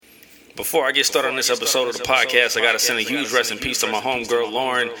Before I get started on this episode of the podcast, I got to send a huge rest in peace to my homegirl,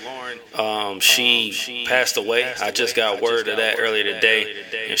 Lauren. She passed away. I just got word of that earlier today,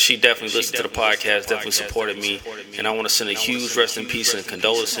 and she definitely listened to the podcast, definitely supported me, and I want to send a huge rest in peace and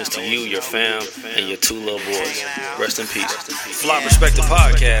condolences to you, your fam, and your two little boys. Rest in peace. Fly Perspective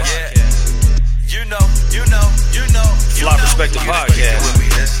Podcast. Fly Perspective Podcast.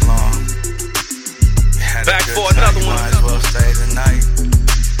 Back for another one.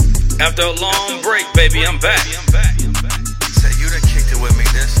 After a long break, baby, I'm back.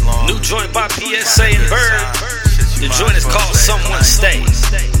 New joint by PSA and Bird. The joint is called Someone Stay.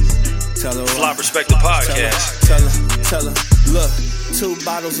 Fly Perspective Podcast. Tell her, look, 2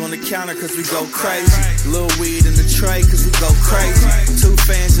 bottles on the counter cause we go crazy. Little weed in the tray cause we go crazy. 2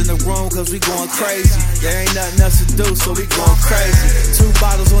 fans in the room cause we going crazy. There ain't nothing else to do so we going crazy. 2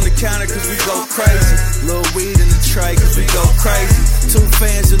 bottles on the counter cause we go crazy. Little weed in the tray cause we go crazy. 2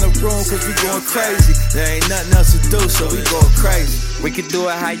 fans in the room cause we going crazy. There ain't nothing else to do so we going crazy. We could do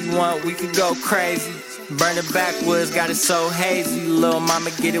it how you want, we could go crazy. Burn it backwoods, got it so hazy. Little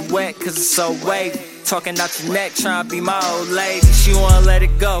mama get it wet cause it's so wavy. Talking out your neck, trying to be my old lady. She wanna let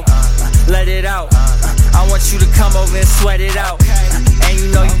it go, let it out. I want you to come over and sweat it out. And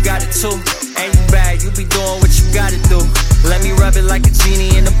you know you got it too. And you bad, you be doing what you gotta do. Let me rub it like a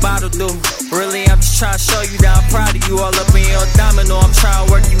genie in a bottle do. Really, I'm just trying to show you that I'm proud of you. All up in your domino, I'm trying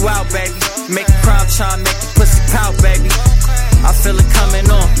to work you out, baby. Make you cry, I'm trying to make the pussy pout, baby. I feel it coming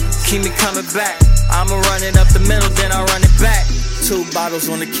on, keep me coming back. I'ma run it up the middle, then I'll run it back. 2 bottles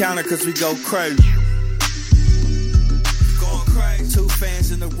on the counter cause we go crazy. 2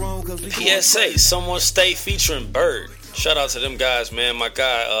 fans in the room cause we PSA, Someone Stay featuring Bird. Shout out to them guys, man. My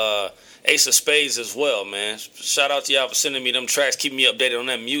guy, Ace of Spades as well, man. Shout out to y'all for sending me them tracks, keeping me updated on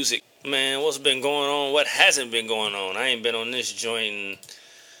that music. Man, what's been going on? What hasn't been going on? I ain't been on this joint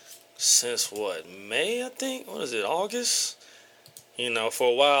since what, May, I think? What is it, August? You know, for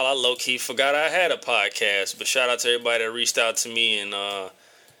a while, I low-key forgot I had a podcast. But shout out to everybody that reached out to me and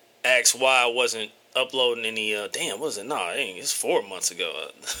asked why I wasn't uploading any. Damn, what was it? Nah, it's 4 months ago.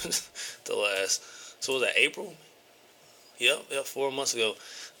 The last. So was that April? Yep, 4 months ago.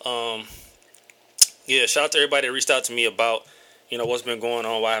 Yeah, shout out to everybody that reached out to me about, you know, what's been going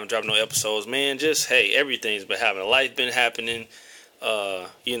on, why I haven't dropped no episodes. Man, just, hey, everything's been happening. Life been happening.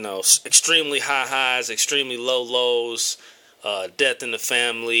 You know, extremely high highs, extremely low lows. Death in the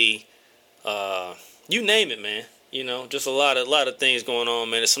family, you name it, man. You know, just a lot of things going on,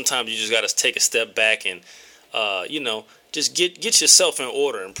 man. And sometimes you just got to take a step back and, you know, just get yourself in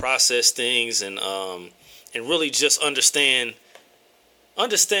order and process things and really just understand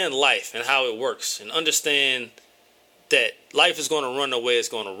life and how it works and understand that life is going to run the way it's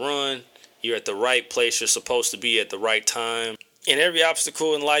going to run. You're at the right place you're supposed to be at the right time. And every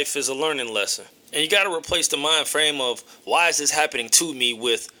obstacle in life is a learning lesson. And you got to replace the mind frame of why is this happening to me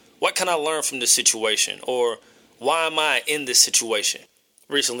with what can I learn from this situation or why am I in this situation?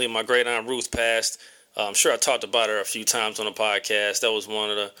 Recently, my great aunt Ruth passed. I'm sure I talked about her a few times on the podcast. That was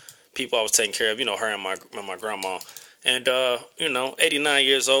one of the people I was taking care of, you know, her and my grandma. And, you know, 89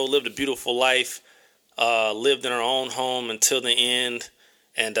 years old, lived a beautiful life, lived in her own home until the end.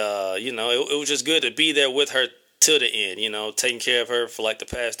 And, you know, it was just good to be there with her till the end, you know, taking care of her for like the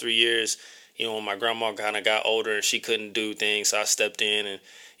past 3 years. You know, when my grandma kind of got older and she couldn't do things, so I stepped in and,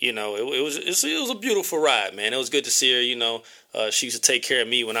 you know, it was a beautiful ride, man. It was good to see her, you know. She used to take care of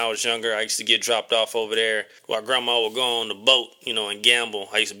me when I was younger. I used to get dropped off over there while grandma would go on the boat, you know, and gamble.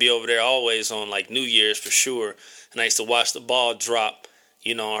 I used to be over there always on, like, New Year's for sure. And I used to watch the ball drop,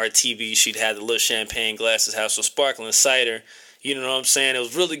 you know, on her TV. She'd have the little champagne glasses, have some sparkling cider. You know what I'm saying? It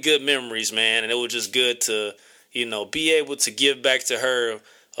was really good memories, man. And it was just good to, you know, be able to give back to her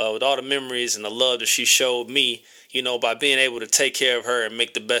with all the memories and the love that she showed me, you know, by being able to take care of her and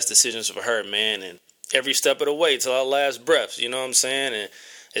make the best decisions for her, man. And every step of the way till our last breaths, you know what I'm saying? And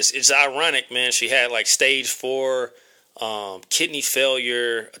it's ironic, man. She had like stage 4 kidney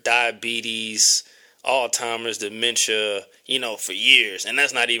failure, diabetes, Alzheimer's, dementia, you know, for years. And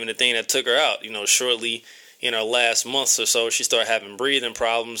that's not even the thing that took her out. You know, shortly in her last months or so, she started having breathing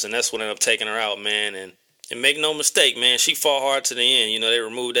problems, and that's what ended up taking her out, man. And make no mistake, man, she fought hard to the end. You know, they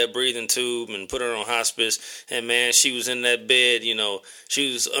removed that breathing tube and put her on hospice. And, man, she was in that bed, you know.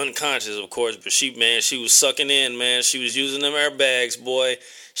 She was unconscious, of course, but she was sucking in, man. She was using them airbags, boy.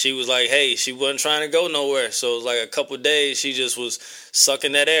 She was like, hey, she wasn't trying to go nowhere. So it was like a couple of days she just was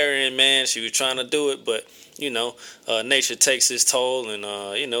sucking that air in, man. She was trying to do it, but, you know, nature takes its toll. And,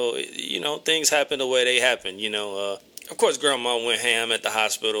 you know, things happen the way they happen, you know. Of course, grandma went ham at the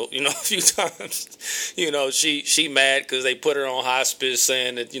hospital, a few times. She mad because they put her on hospice,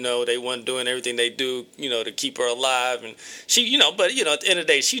 saying that, they wasn't doing everything they do, to keep her alive. And she, but, at the end of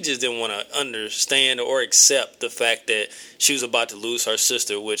the day, she just didn't want to understand or accept the fact that she was about to lose her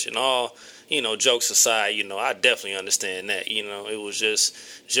sister, which in all, jokes aside, I definitely understand that. It was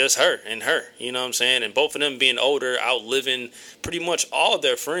just her and her, you know what I'm saying? And both of them being older, outliving pretty much all of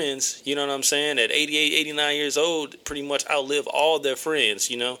their friends, you know what I'm saying? At 88, 89 years old, pretty much outlive all their friends,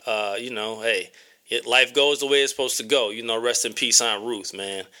 hey, life goes the way it's supposed to go. Rest in peace, Aunt Ruth,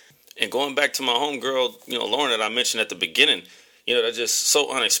 man. And going back to my homegirl, Lauren, that I mentioned at the beginning, that's just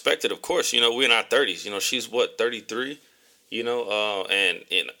so unexpected. Of course, we're in our 30s. She's 33?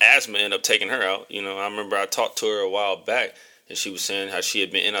 And asthma ended up taking her out. I remember I talked to her a while back, and she was saying how she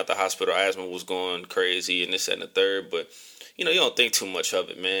had been in out the hospital. Asthma was going crazy and this, that, and the third. But, you don't think too much of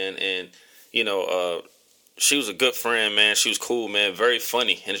it, man. And, she was a good friend, man. She was cool, man. Very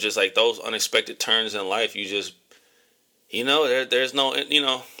funny. And it's just like those unexpected turns in life, you just, there's no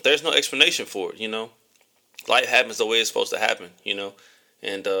explanation for it, Life happens the way it's supposed to happen,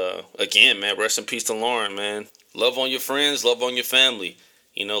 And, again, man, rest in peace to Lauren, man. Love on your friends, love on your family.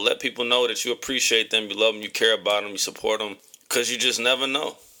 Let people know that you appreciate them, you love them, you care about them, you support them. Because you just never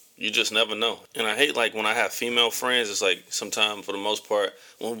know. You just never know. And I hate, when I have female friends, it's like sometimes, for the most part,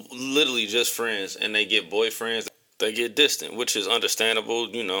 when literally just friends, and they get boyfriends, they get distant, which is understandable.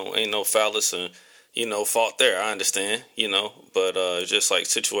 Ain't no phallus and, fault there. I understand, But it's just like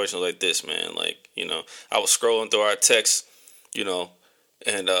situations like this, man. I was scrolling through our texts,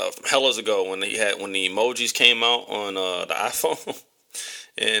 and hellas ago when the emojis came out on the iPhone,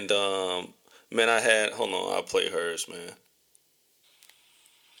 and man, hold on, I'll play hers, man.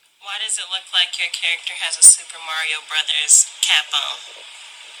 Why does it look like your character has a Super Mario Brothers cap on?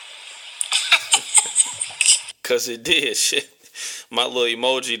 Cause it did, shit. My little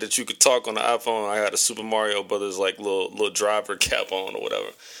emoji that you could talk on the iPhone, I had a Super Mario Brothers little driver cap on or whatever.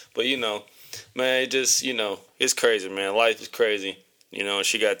 But man, it just it's crazy, man. Life is crazy.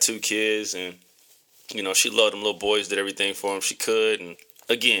 She got 2 kids, and, she loved them little boys, did everything for them she could. And,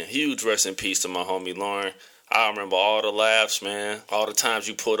 again, huge rest in peace to my homie Lauren. I remember all the laughs, man. All the times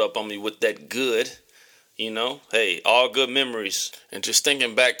you pulled up on me with that good, Hey, all good memories. And just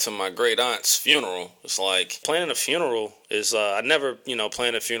thinking back to my great aunt's funeral, it's like planning a funeral is, I never,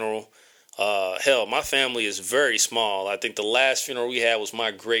 planned a funeral. Hell, my family is very small. I think the last funeral we had was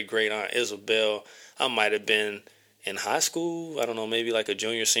my great aunt Isabel. I might have been in high school, I don't know, maybe like a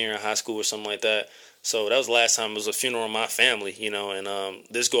junior, senior in high school or something like that. So that was the last time it was a funeral in my family, and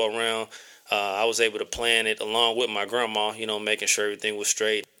this go around, I was able to plan it along with my grandma, making sure everything was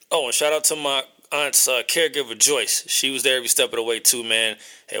straight. Oh, and shout out to my aunt's caregiver, Joyce. She was there every step of the way too, man.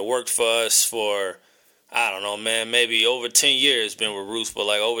 Had worked for us for, I don't know, man, maybe over 10 years, been with Ruth, but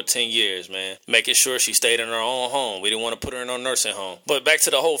over 10 years, man. Making sure she stayed in her own home. We didn't want to put her in no nursing home. But back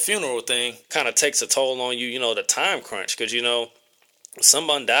to the whole funeral thing, kind of takes a toll on you, the time crunch. Because, when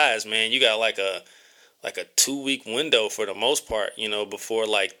someone dies, man, you got like a 2-week window for the most part, before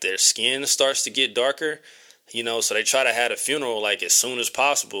their skin starts to get darker. So they try to have a funeral as soon as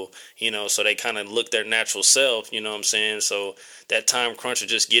possible, so they kind of look their natural self, you know what I'm saying? So that time crunch of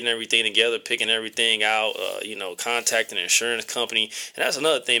just getting everything together, picking everything out, contacting an insurance company. And that's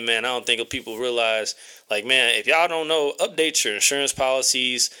another thing, man, I don't think people realize, man, if y'all don't know, update your insurance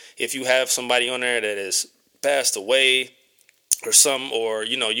policies. If you have somebody on there that has passed away, or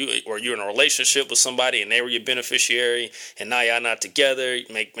you're in a relationship with somebody and they were your beneficiary and now y'all not together,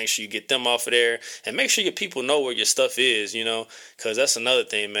 make sure you get them off of there, and make sure your people know where your stuff is, because that's another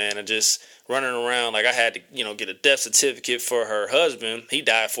thing, man. And just running around, I had to, get a death certificate for her husband. He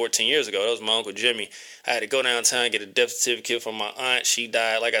died 14 years ago. That was my Uncle Jimmy. I had to go downtown and get a death certificate for my aunt. She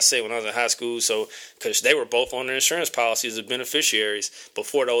died, like I said, when I was in high school. So, because they were both on their insurance policies as beneficiaries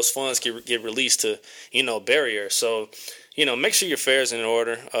before those funds could get released to, bury her. So, make sure your affairs in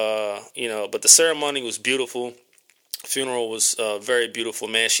order, but the ceremony was beautiful. Funeral was very beautiful,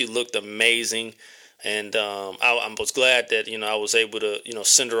 man. She looked amazing. And I was glad that, I was able to,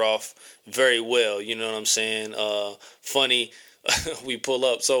 send her off very well. You know what I'm saying? Funny, we pull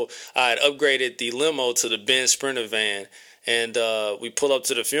up. So I had upgraded the limo to the Benz Sprinter van. And we pull up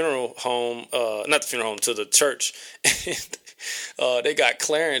to the funeral home, not the funeral home, to the church. They got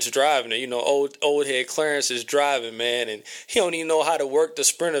Clarence driving it. You know, old head Clarence is driving, man, and he don't even know how to work the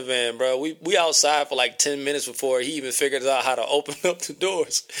Sprinter van, bro. We outside for like 10 minutes before he even figures out how to open up the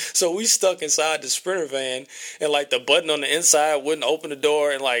doors. So we stuck inside the Sprinter van, and like the button on the inside wouldn't open the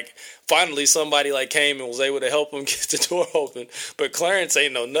door, and like finally somebody like came and was able to help him get the door open. But Clarence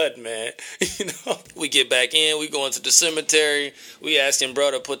ain't no nut, man. You know, we get back in, we go into the cemetery, we asking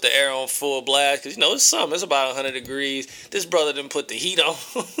bro to put the air on full blast, because you know it's summer, it's about 100 degrees. This brother didn't put the heat on.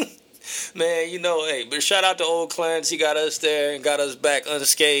 Man, you know, hey, but shout out to old Clarence. He got us there and got us back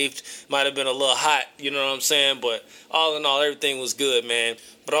unscathed. Might have been a little hot, you know what I'm saying? But all in all, everything was good, man.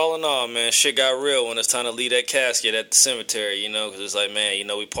 But all in all, man, shit got real when it's time to leave that casket at the cemetery, you know, because it's like, man, you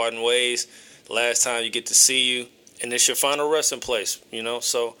know, we parting ways. Last time you get to see you, and it's your final resting place, you know?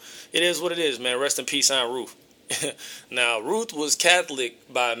 So it is what it is, man. Rest in peace, Aunt Ruth. Now, Ruth was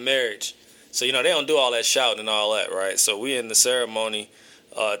Catholic by marriage. So, you know, they don't do all that shouting and all that, right? So we in the ceremony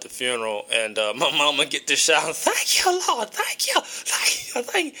at the funeral, and my mama get to shout, "Thank you, Lord, thank you, thank you,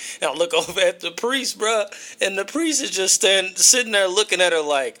 thank you." And I look over at the priest, bro, and the priest is just sitting there looking at her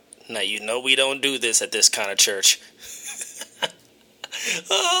like, "Now, you know we don't do this at this kind of church."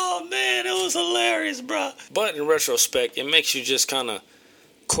 Oh, man, it was hilarious, bro. But in retrospect, it makes you just kind of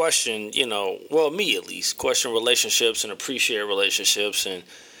question, you know, well, me at least, question relationships and appreciate relationships. And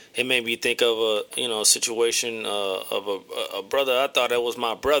it made me think of a situation of a brother. I thought that was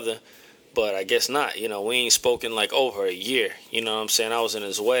my brother, but I guess not. You know, we ain't spoken like over a year. You know what I'm saying? I was in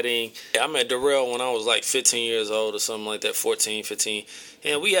his wedding. I met Darrell when I was like 15 years old or something like that, 14, 15.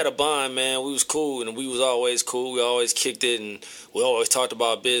 And we had a bond, man. We was cool, and we was always cool. We always kicked it, and we always talked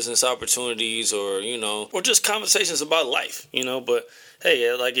about business opportunities or, you know, or just conversations about life, you know. But,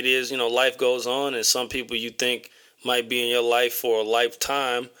 hey, like it is, you know, life goes on, and some people you think might be in your life for a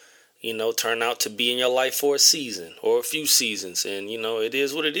lifetime, you know, turn out to be in your life for a season or a few seasons. And, you know, it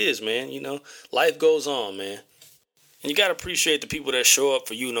is what it is, man. You know, life goes on, man. And you got to appreciate the people that show up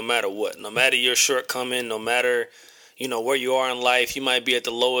for you no matter what. No matter your shortcoming, no matter, you know, where you are in life. You might be at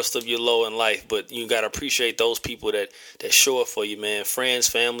the lowest of your low in life, but you got to appreciate those people that show up for you, man. Friends,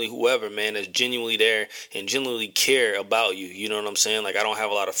 family, whoever, man, that's genuinely there and genuinely care about you. You know what I'm saying? Like, I don't have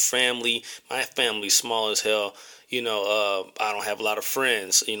a lot of family. My family's small as hell. You know, I don't have a lot of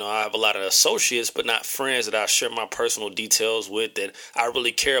friends. You know, I have a lot of associates, but not friends that I share my personal details with, that I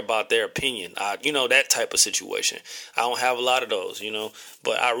really care about their opinion. You know, that type of situation. I don't have a lot of those, you know,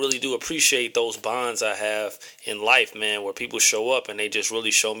 but I really do appreciate those bonds I have in life, man, where people show up and they just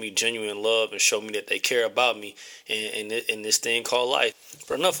really show me genuine love and show me that they care about me in this thing called life.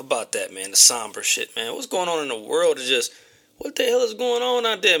 But enough about that, man, the somber shit, man. What's going on in the world is just, what the hell is going on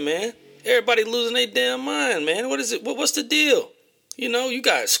out there, man? Everybody losing their damn mind, man. What is it? What's the deal? You know, you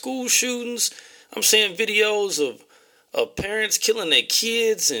got school shootings. I'm seeing videos of parents killing their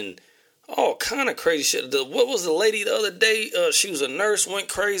kids and all kind of crazy shit. What was the lady the other day? She was a nurse, went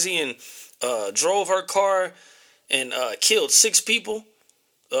crazy and drove her car and killed 6 people.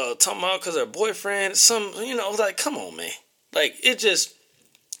 Talking about because her boyfriend, you know, like, come on, man. Like, it just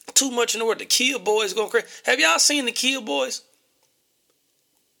too much in the world. The Kia Boys going crazy. Have y'all seen the Kia Boys?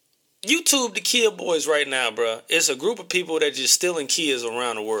 YouTube the Kia Boys right now, bro. It's a group of people that just stealing Kias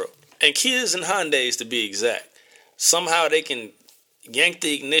around the world. And Kias and Hyundais, to be exact. Somehow they can yank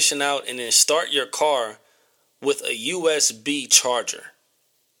the ignition out and then start your car with a USB charger.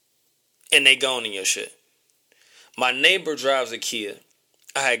 And they gone in your shit. My neighbor drives a Kia.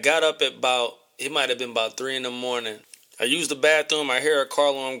 I had got up at it might have been about 3 in the morning. I used the bathroom. I hear a car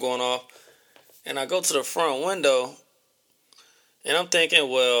alarm going off. And I go to the front window. And I'm thinking,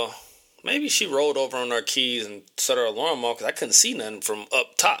 well, maybe she rolled over on her keys and set her alarm off because I couldn't see nothing from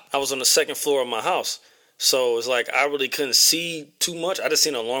up top. I was on the 2nd floor of my house. So it's like I really couldn't see too much. I just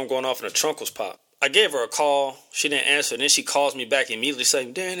seen an alarm going off and the trunk was popped. I gave her a call. She didn't answer. And then she calls me back immediately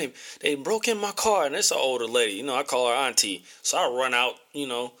saying, "Darren, they broke in my car." And it's an older lady. You know, I call her auntie. So I run out, you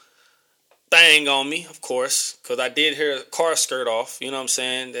know, bang on me, of course, because I did hear a car skirt off. You know what I'm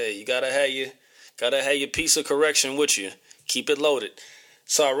saying? Hey, you gotta have your piece of correction with you. Keep it loaded.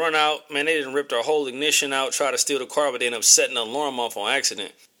 So I run out. Man, they didn't rip their whole ignition out, try to steal the car, but they ended up setting the alarm off on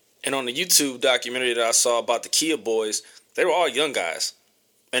accident. And on the YouTube documentary that I saw about the Kia Boys, they were all young guys.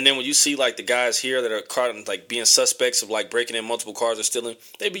 And then when you see like the guys here that are caught like being suspects of like breaking in multiple cars or stealing,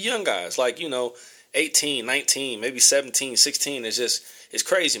 they be young guys, like, you know, 18, 19, maybe 17, 16. It's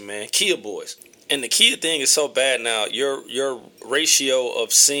crazy, man. Kia Boys. And the Kia thing is so bad now. Your ratio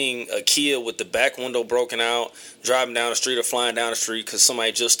of seeing a Kia with the back window broken out, driving down the street or flying down the street because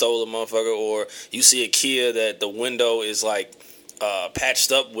somebody just stole a motherfucker, or you see a Kia that the window is like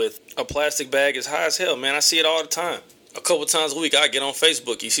patched up with a plastic bag is high as hell, man. I see it all the time. A couple times a week, I get on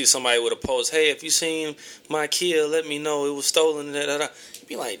Facebook. You see somebody with a post, hey, if you seen my Kia, let me know. It was stolen. Da, da, da. You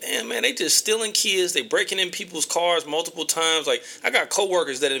be like, damn, man, they just stealing Kias. They breaking in people's cars multiple times. Like, I got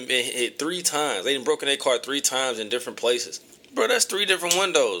coworkers that have been hit 3 times. They done broken their car 3 times in different places. Bro, that's 3 different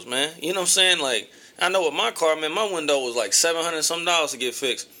windows, man. You know what I'm saying? Like, I know with my car, man, my window was like $700 some to get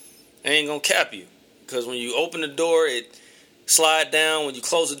fixed. I ain't gonna cap you. Because when you open the door, it slide down. When you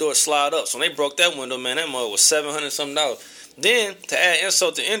close the door, it slide up. So when they broke that window, man, that mother was $700 some. Then, to add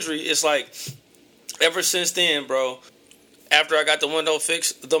insult to injury, it's like, ever since then, bro, after I got the window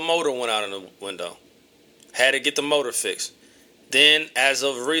fixed, the motor went out of the window. Had to get the motor fixed. Then, as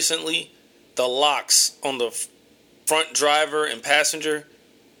of recently, the locks on the front driver and passenger,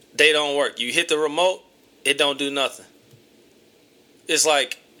 they don't work. You hit the remote, it don't do nothing. It's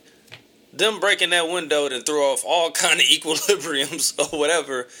like them breaking that window and threw off all kind of equilibriums or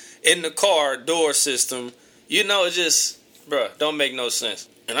whatever in the car door system. You know, it just, bruh, don't make no sense.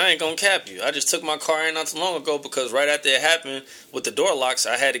 And I ain't gonna cap you. I just took my car in not too long ago because right after it happened with the door locks,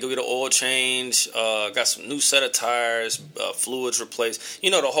 I had to go get an oil change, got some new set of tires, fluids replaced.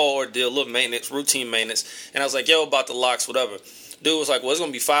 You know, the whole ordeal, little maintenance, routine maintenance. And I was like, yo, about the locks, whatever. Dude was like, well, it's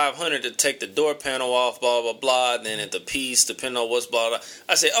going to be $500 to take the door panel off, blah, blah, blah. And then at the piece, depending on what's blah, blah.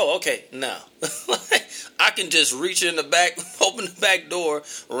 I said, oh, okay, no. I can just reach in the back, open the back door,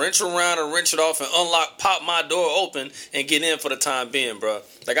 wrench around and wrench it off and unlock, pop my door open and get in for the time being, bro.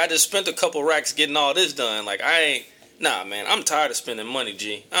 Like, I just spent a couple racks getting all this done. Like, nah, man, I'm tired of spending money,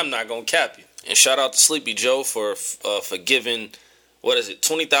 G. I'm not going to cap you. And shout out to Sleepy Joe for giving, what is it,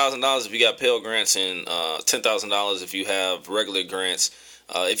 $20,000 if you got Pell Grants and $10,000 if you have regular grants,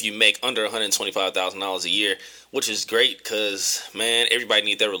 if you make under $125,000 a year, which is great because, man, everybody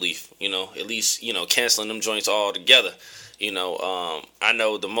need that relief, you know, at least, you know, canceling them joints all together. You know, I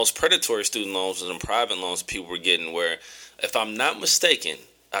know the most predatory student loans and private loans people were getting where, if I'm not mistaken,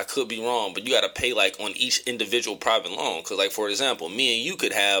 I could be wrong, but you got to pay like on each individual private loan. Because like, for example, me and you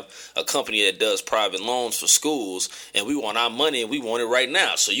could have a company that does private loans for schools and we want our money and we want it right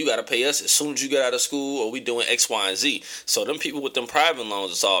now. So you got to pay us as soon as you get out of school or we doing X, Y, and Z. So them people with them private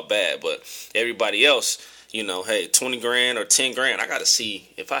loans, it's all bad. But everybody else, you know, hey, 20 grand or 10 grand. I got to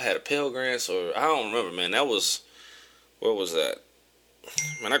see if I had a Pell Grants or I don't remember, man. That was, where was that?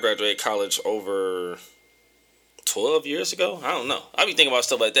 Man, I graduated college over 12 years ago? I don't know. I be thinking about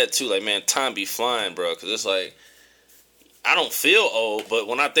stuff like that too. Like, man, time be flying, bro. Because it's like, I don't feel old, but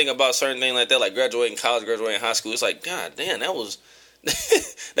when I think about certain things like that, like graduating college, graduating high school, it's like, God damn, that was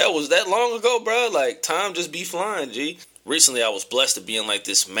that was that long ago, bro. Like, time just be flying, G. Recently, I was blessed to be in like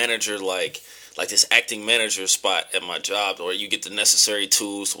this manager, like this acting manager spot at my job where you get the necessary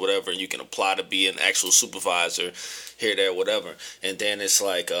tools, whatever, and you can apply to be an actual supervisor here, there, whatever. And then it's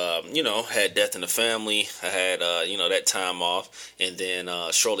like, you know, had death in the family. I had, you know, that time off. And then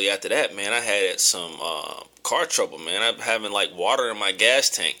shortly after that, man, I had some car trouble, man. I'm having like water in my gas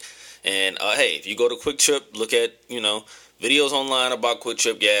tank. And, hey, if you go to Quick Trip, look at, you know, videos online about Quick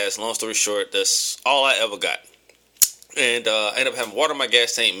Trip gas. Long story short, that's all I ever got. And I ended up having water in my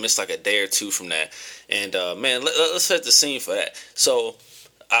gas tank, missed like a day or two from that. And, man, let's set the scene for that. So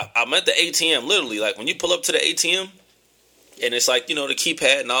I'm at the ATM, literally, like when you pull up to the ATM, and it's like, you know, the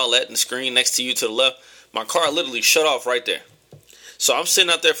keypad and all that and the screen next to you to the left, my car literally shut off right there. So I'm sitting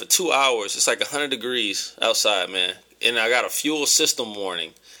out there for 2 hours. It's like 100 degrees outside, man. And I got a fuel system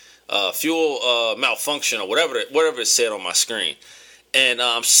warning, fuel malfunction or whatever it said on my screen. And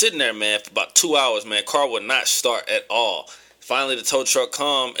I'm sitting there, man, for about 2 hours, man. Car would not start at all. Finally, the tow truck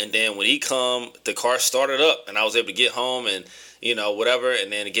come, and then when he come, the car started up, and I was able to get home and, you know, whatever,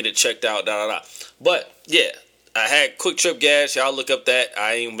 and then get it checked out, But, yeah, I had Quick Trip gas. Y'all look up that.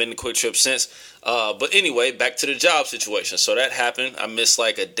 I ain't been to Quick Trip since. But anyway, back to the job situation. So that happened. I missed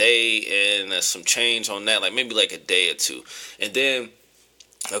like a day and some change on that, like maybe like a day or two. And then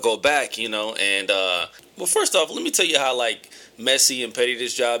I go back, you know, and, well, first off, let me tell you how, like, messy and petty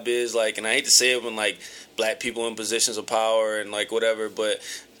this job is, like, and I hate to say it when, like, black people in positions of power and, like, whatever, but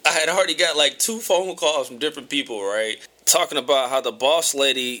I had already got, like, 2 phone calls from different people, right, talking about how the boss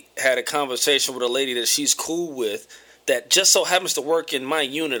lady had a conversation with a lady that she's cool with that just so happens to work in my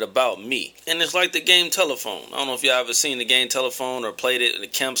unit about me. And it's like the game Telephone. I don't know if y'all ever seen the game Telephone or played it at a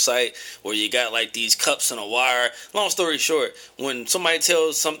campsite where you got like these cups and a wire. Long story short, when somebody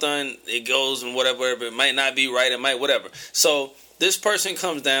tells something, it goes and whatever. It might not be right, it might whatever. So this person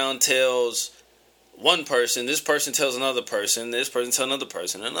comes down, tells one person, this person tells another person, this person tells another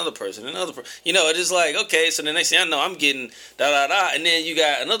person, another person, another person. You know, it's just like, okay, so the next thing I know, I'm getting da-da-da. And then you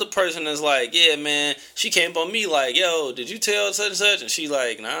got another person that's like, yeah, man, she came up on me like, yo, did you tell such and such? And she's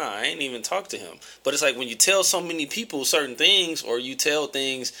like, nah, I ain't even talked to him. But it's like when you tell so many people certain things, or you tell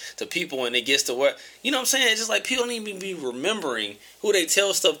things to people and it gets to where, you know what I'm saying? It's just like people don't even be remembering who they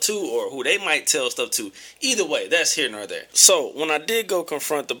tell stuff to or who they might tell stuff to. Either way, that's here nor there. So when I did go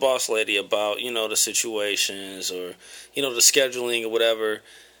confront the boss lady about, you know, the situations or, you know, the scheduling or whatever,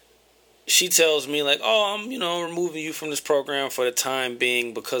 she tells me like, oh, I'm, you know, removing you from this program for the time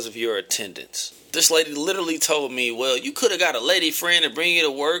being because of your attendance. This lady literally told me, well, you could have got a lady friend to bring you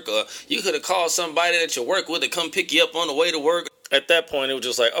to work, or you could have called somebody that you work with to come pick you up on the way to work. At that point, it was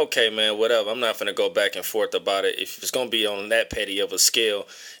just like, okay, man, whatever. I'm not going to go back and forth about it if it's going to be on that petty of a scale.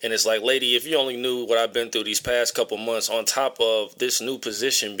 And it's like, lady, if you only knew what I've been through these past couple months, on top of this new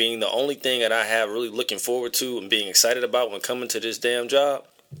position being the only thing that I have really looking forward to and being excited about when coming to this damn job.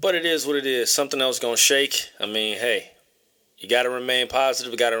 But it is what it is. Something else going to shake. I mean, hey, you got to remain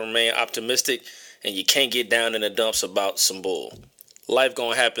positive. You got to remain optimistic. And you can't get down in the dumps about some bull. Life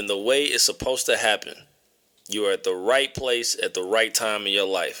going to happen the way it's supposed to happen. You are at the right place at the right time in your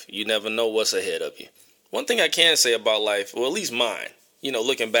life. You never know what's ahead of you. One thing I can say about life, or at least mine, you know,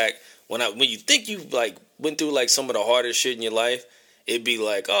 looking back, when you think you like went through like some of the hardest shit in your life, it'd be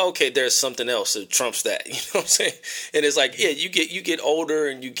like, oh, okay, there's something else that trumps that. You know what I'm saying? And it's like, yeah, you get older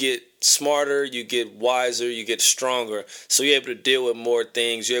and you get smarter, you get wiser, you get stronger. So you're able to deal with more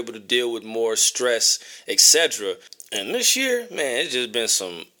things. You're able to deal with more stress, etc. And this year, man, it's just been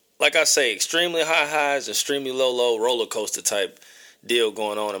some, like I say, extremely high highs, extremely low roller coaster type deal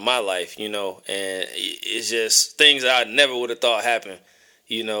going on in my life, you know. And it's just things that I never would have thought happened.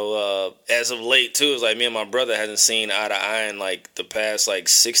 You know, as of late, too, it's like me and my brother hasn't seen eye to eye in, like, the past, like,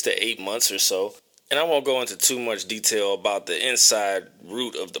 6 to 8 months or so. And I won't go into too much detail about the inside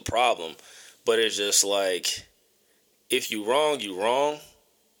root of the problem. But it's just like, if you wrong, you wrong.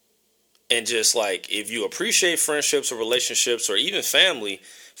 And just, like, if you appreciate friendships or relationships or even family,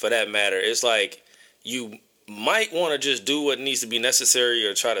 for that matter, it's like you might want to just do what needs to be necessary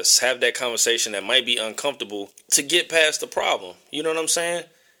or try to have that conversation that might be uncomfortable to get past the problem. You know what I'm saying?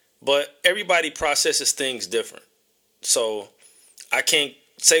 But everybody processes things different. So I can't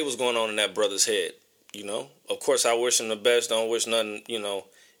say what's going on in that brother's head, you know? Of course, I wish him the best. Don't wish nothing, you know,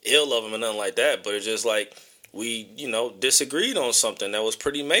 ill of him or nothing like that. But it's just like we, you know, disagreed on something that was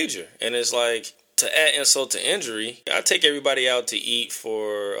pretty major. And it's like, to add insult to injury, I take everybody out to eat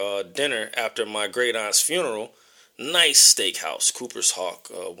for dinner after my great aunt's funeral. Nice steakhouse, Cooper's Hawk,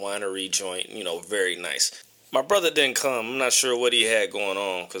 winery joint, you know, very nice. My brother didn't come. I'm not sure what he had going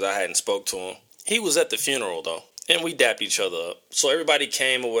on because I hadn't spoke to him. He was at the funeral, though, and we dapped each other up. So everybody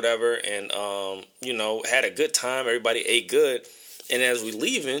came or whatever and, you know, had a good time. Everybody ate good. And as we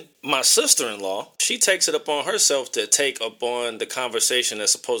leaving, my sister-in-law, she takes it upon herself to take upon the conversation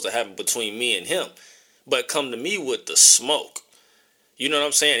that's supposed to happen between me and him. But come to me with the smoke. You know what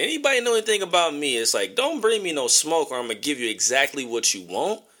I'm saying? Anybody know anything about me? It's like, don't bring me no smoke or I'm going to give you exactly what you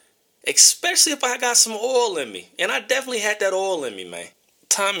want. Especially if I got some oil in me. And I definitely had that oil in me, man.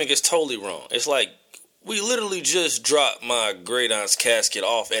 Timing is totally wrong. It's like, we literally just dropped my great aunt's casket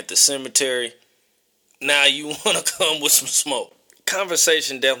off at the cemetery. Now you want to come with some smoke.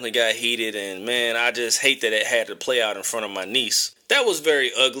 Conversation definitely got heated, and man, I just hate that it had to play out in front of my niece. That was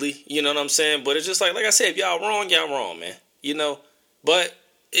very ugly, you know what I'm saying? But it's just like I said, if y'all wrong, man. You know, but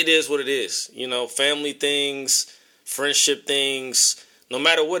it is what it is. You know, family things, friendship things, no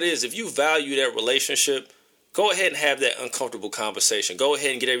matter what it is, if you value that relationship, go ahead and have that uncomfortable conversation. Go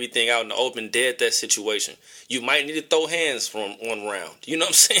ahead and get everything out in the open, dead that situation. You might need to throw hands from one round, you know what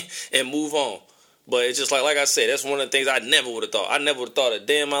I'm saying, and move on. But it's just like I said, that's one of the things I never would have thought. I never would have thought a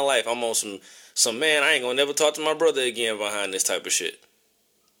day in my life I'm on some man, I ain't gonna never talk to my brother again behind this type of shit.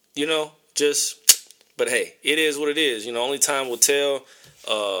 You know, but hey, it is what it is. You know, only time will tell.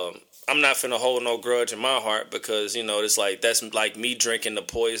 I'm not finna hold no grudge in my heart because, you know, it's like, that's like me drinking the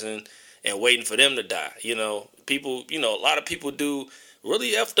poison and waiting for them to die. You know, people, you know, a lot of people do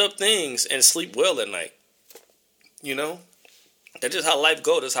really effed up things and sleep well at night. You know, that's just how life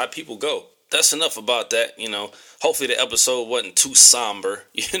goes. That's how people go. That's enough about that, you know. Hopefully the episode wasn't too somber,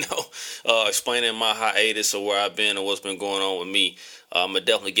 you know, explaining my hiatus or where I've been and what's been going on with me. I'm going to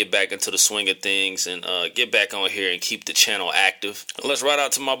definitely get back into the swing of things and get back on here and keep the channel active. Let's ride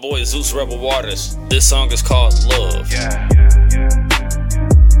out to my boy Zeus Rebel Waters. This song is called Love. Yeah.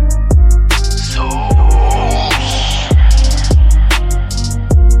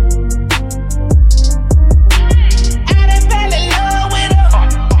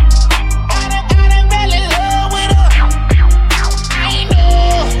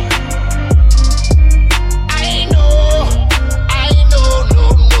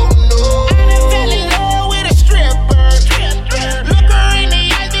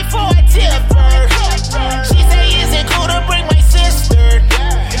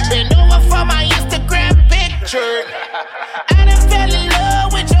 shirt.